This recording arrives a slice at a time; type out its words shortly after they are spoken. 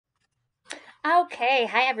Okay,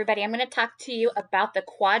 hi everybody. I'm going to talk to you about the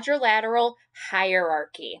quadrilateral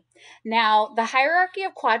hierarchy. Now, the hierarchy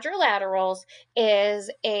of quadrilaterals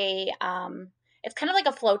is it's kind of like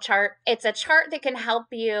a flow chart. It's a chart that can help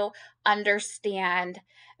you understand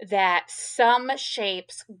that some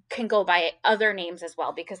shapes can go by other names as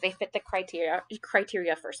well because they fit the criteria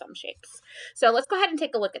for some shapes. So let's go ahead and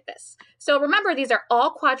take a look at this. So remember, these are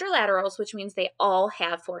all quadrilaterals, which means they all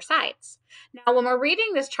have four sides. Now, when we're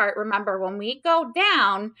reading this chart, remember when we go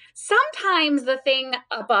down, sometimes the thing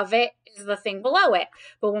above it is the thing below it.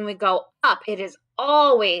 But when we go up, it is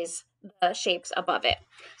always the shapes above it.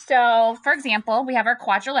 So, for example, we have our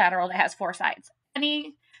quadrilateral that has four sides.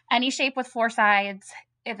 Any shape with four sides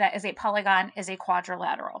that is a polygon is a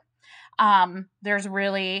quadrilateral. There's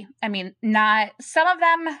really, not some of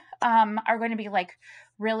them are going to be like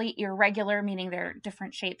really irregular, meaning they're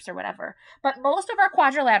different shapes or whatever. But most of our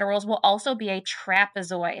quadrilaterals will also be a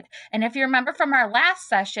trapezoid. And if you remember from our last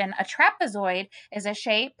session, a trapezoid is a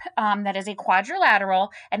shape that is a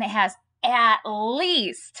quadrilateral and it has at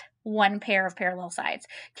least one pair of parallel sides.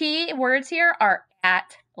 Key words here are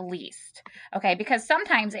at least, okay, because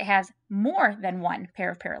sometimes it has more than one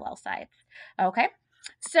pair of parallel sides, okay?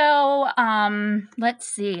 So let's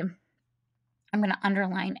see. I'm going to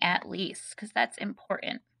underline at least because that's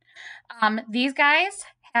important. These guys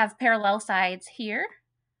have parallel sides here.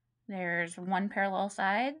 There's one parallel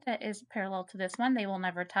side that is parallel to this one. They will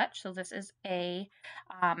never touch. So this is a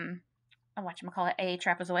a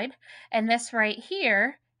trapezoid. And this right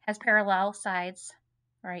here has parallel sides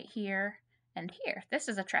right here and here. This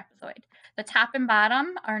is a trapezoid. The top and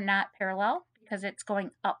bottom are not parallel because it's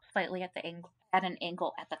going up slightly at an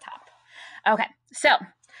angle at the top. Okay, so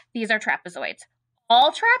these are trapezoids.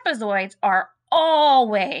 All trapezoids are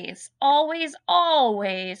always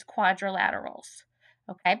quadrilaterals.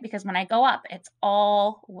 Okay, because when I go up, it's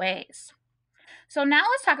always. So now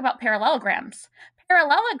let's talk about parallelograms.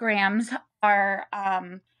 Parallelograms are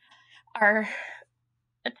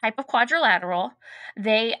a type of quadrilateral.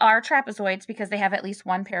 They are trapezoids because they have at least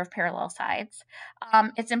one pair of parallel sides.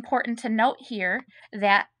 It's important to note here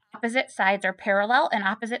that opposite sides are parallel and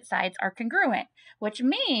opposite sides are congruent, which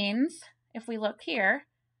means if we look here,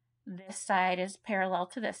 this side is parallel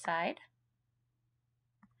to this side.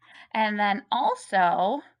 And then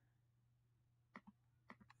also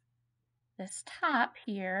this top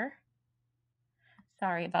here,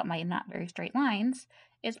 sorry about my not very straight lines,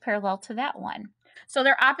 is parallel to that one. So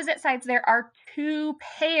they're opposite sides. There are two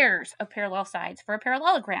pairs of parallel sides for a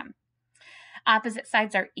parallelogram. Opposite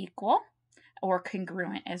sides are equal or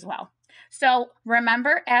congruent as well. So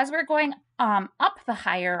remember, as we're going up the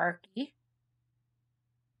hierarchy,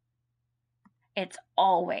 it's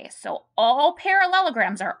always. So all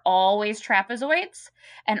parallelograms are always trapezoids,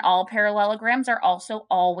 and all parallelograms are also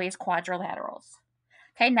always quadrilaterals.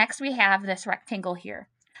 Okay, next we have this rectangle here.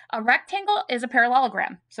 A rectangle is a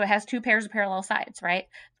parallelogram, so it has two pairs of parallel sides, right?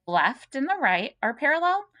 The left and the right are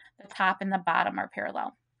parallel, the top and the bottom are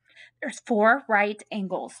parallel. There's four right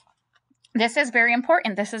angles. This is very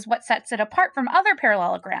important. This is what sets it apart from other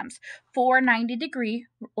parallelograms. Four 90-degree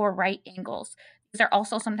or right angles. These are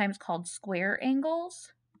also sometimes called square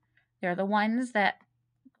angles. They're the ones that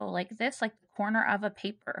go like this, like the corner of a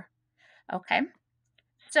paper. Okay,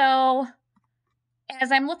 so as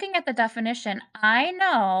I'm looking at the definition, I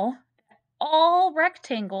know all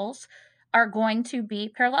rectangles are going to be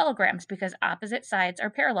parallelograms because opposite sides are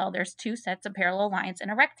parallel. There's two sets of parallel lines in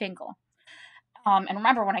a rectangle. And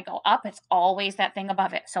remember, when I go up, it's always that thing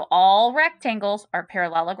above it. So all rectangles are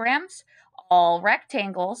parallelograms, all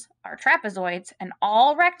rectangles are trapezoids, and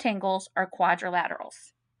all rectangles are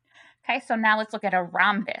quadrilaterals. Okay, so now let's look at a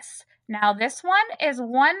rhombus. Now this one is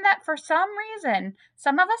one that for some reason,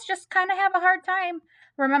 some of us just kind of have a hard time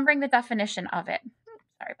remembering the definition of it.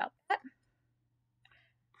 Sorry about that.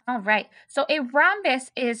 All right, so a rhombus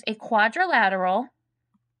is a quadrilateral,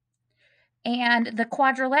 and the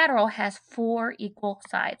quadrilateral has four equal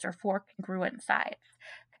sides or four congruent sides.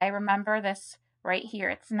 Okay, remember this right here.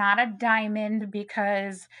 It's not a diamond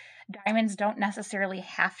because diamonds don't necessarily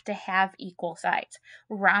have to have equal sides.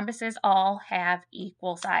 Rhombuses all have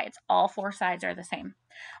equal sides. All four sides are the same.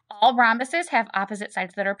 All rhombuses have opposite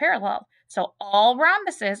sides that are parallel. So all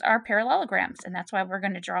rhombuses are parallelograms, and that's why we're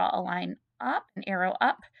going to draw a line up, an arrow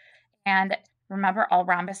up. And remember, all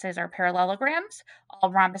rhombuses are parallelograms, all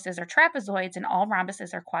rhombuses are trapezoids, and all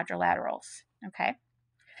rhombuses are quadrilaterals. Okay.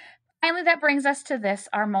 Finally, that brings us to this,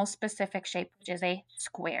 our most specific shape, which is a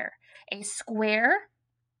square. A square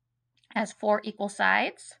has four equal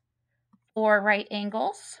sides, four right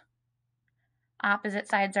angles. Opposite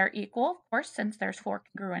sides are equal, of course, since there's four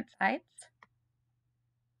congruent sides.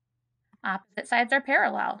 Opposite sides are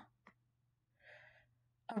parallel.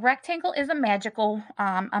 A rectangle is a magical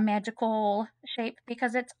shape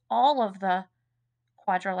because it's all of the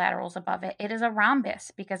quadrilaterals above it. It is a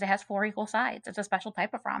rhombus because it has 4 equal sides. It's a special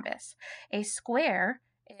type of rhombus. A square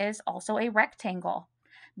is also a rectangle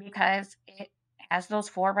because it has those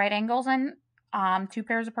 4 right angles and 2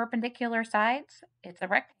 pairs of perpendicular sides. It's a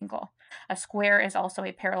rectangle. A square is also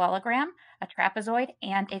a parallelogram, a trapezoid,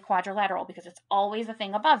 and a quadrilateral because it's always a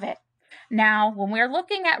thing above it. Now, when we're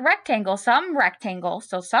looking at rectangles, some rectangles,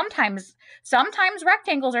 so sometimes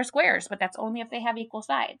rectangles are squares, but that's only if they have equal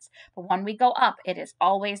sides. But when we go up, it is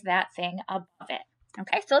always that thing above it.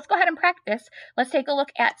 Okay, so let's go ahead and practice. Let's take a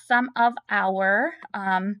look at some of our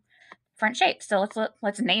different shapes. So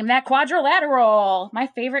let's name that quadrilateral, my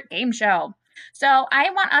favorite game show. So I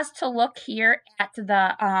want us to look here at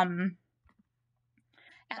the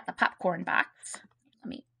popcorn box. Let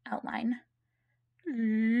me outline.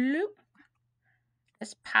 Loop.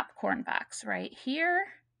 This popcorn box right here.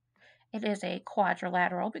 It is a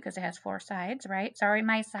quadrilateral because it has 4 sides, right? Sorry,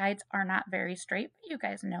 my sides are not very straight, but you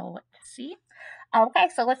guys know what to see. Okay,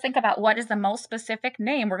 so let's think about what is the most specific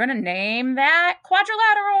name. We're going to name that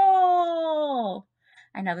quadrilateral.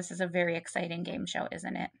 I know this is a very exciting game show,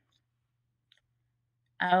 isn't it?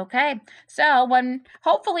 Okay, so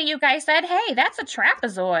hopefully you guys said, hey, that's a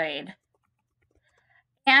trapezoid.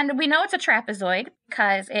 And we know it's a trapezoid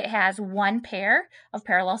because it has 1 pair of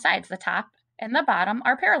parallel sides. The top and the bottom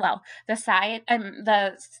are parallel.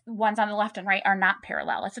 The ones on the left and right are not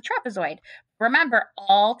parallel. It's a trapezoid. Remember,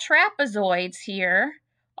 all trapezoids here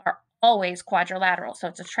are always quadrilateral. So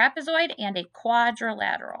it's a trapezoid and a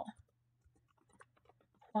quadrilateral.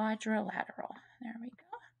 Quadrilateral. There we go.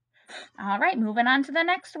 All right, moving on to the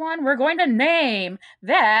next one. We're going to name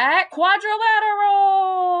that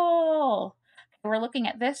quadrilateral. We're looking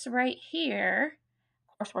at this right here.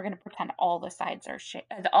 Of course, we're going to pretend all the sides are straight.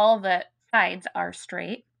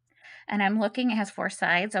 And I'm looking, it has 4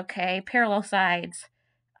 sides. Okay, parallel sides.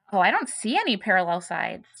 Oh, I don't see any parallel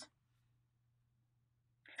sides.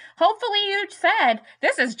 Hopefully you said,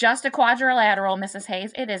 this is just a quadrilateral, Mrs.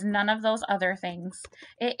 Hayes. It is none of those other things.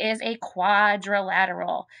 It is a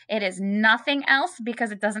quadrilateral. It is nothing else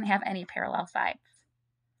because it doesn't have any parallel sides.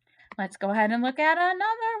 Let's go ahead and look at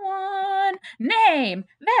another one. Name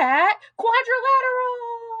that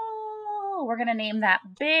quadrilateral. We're going to name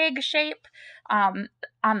that big shape on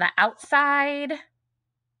the outside.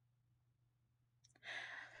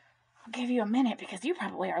 I'll give you a minute because you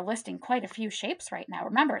probably are listing quite a few shapes right now.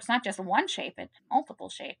 Remember, it's not just one shape, it's multiple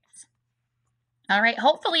shapes. All right,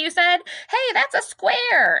 hopefully you said, hey, that's a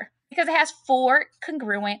square because it has 4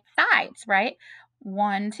 congruent sides, right?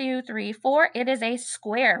 1, 2, 3, 4. It is a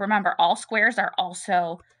square. Remember, all squares are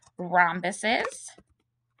also rhombuses.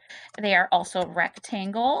 They are also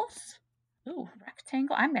rectangles. Ooh,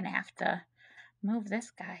 rectangle. I'm going to have to move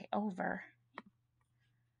this guy over.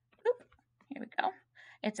 Oop, here we go.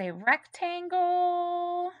 It's a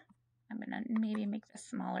rectangle. I'm going to maybe make this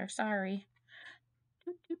smaller. Sorry.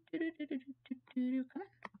 Come on.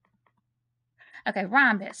 Okay,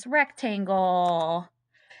 rhombus, rectangle.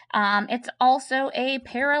 It's also a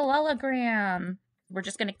parallelogram. We're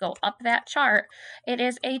just going to go up that chart. It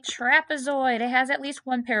is a trapezoid. It has at least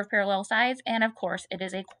 1 pair of parallel sides, and of course, it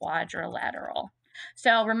is a quadrilateral.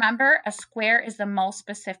 So remember, a square is the most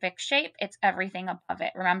specific shape. It's everything above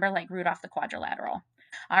it. Remember, like Rudolph the quadrilateral.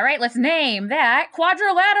 All right, let's name that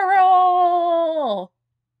quadrilateral.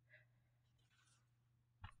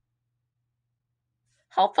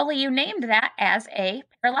 Hopefully you named that as a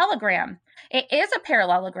parallelogram. It is a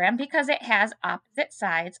parallelogram because it has opposite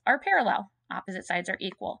sides are parallel. Opposite sides are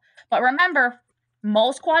equal. But remember,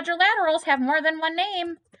 most quadrilaterals have more than one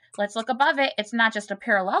name. Let's look above it. It's not just a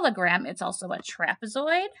parallelogram, it's also a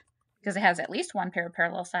trapezoid because it has at least 1 pair of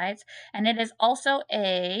parallel sides. And it is also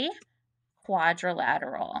a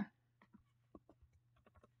quadrilateral.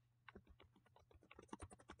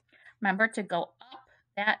 Remember to go up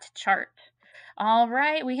that chart. All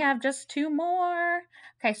right, we have just 2 more.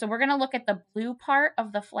 Okay, so we're going to look at the blue part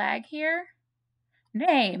of the flag here.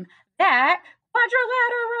 Name that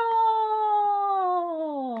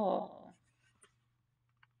quadrilateral.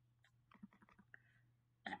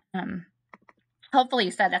 Hopefully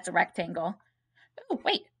you said that's a rectangle. Oh,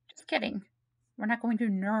 wait, just kidding. We're not going to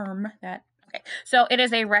norm that. Okay, so it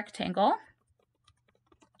is a rectangle.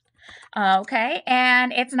 Okay,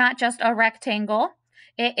 and it's not just a rectangle.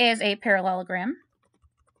 It is a parallelogram.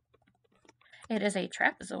 It is a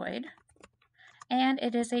trapezoid. And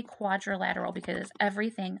it is a quadrilateral because it's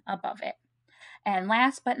everything above it. And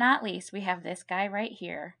last but not least, we have this guy right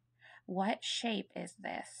here. What shape is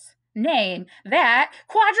this? name that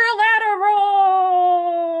quadrilateral.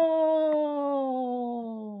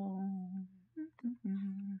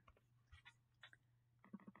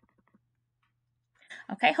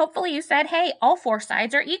 Okay, hopefully you said, hey, all four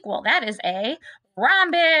sides are equal. That is a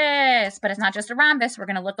rhombus, but it's not just a rhombus. We're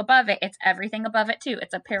going to look above it. It's everything above it too.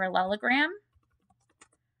 It's a parallelogram.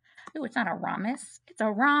 Ooh, it's not a rhombus. It's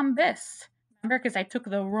a rhombus. Remember, because I took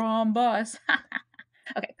the rhombus.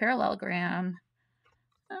 Okay, parallelogram,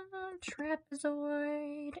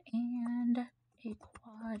 trapezoid, and a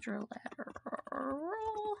quadrilateral.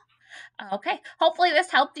 Okay, hopefully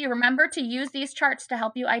this helped you. Remember to use these charts to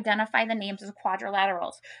help you identify the names of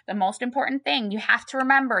quadrilaterals. The most important thing you have to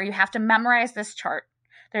remember, you have to memorize this chart.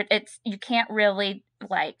 You can't really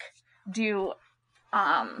like do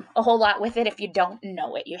a whole lot with it if you don't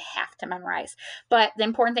know it. You have to memorize. But the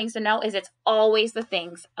important things to know is it's always the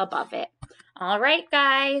things above it. All right,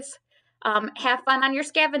 guys. Have fun on your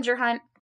scavenger hunt.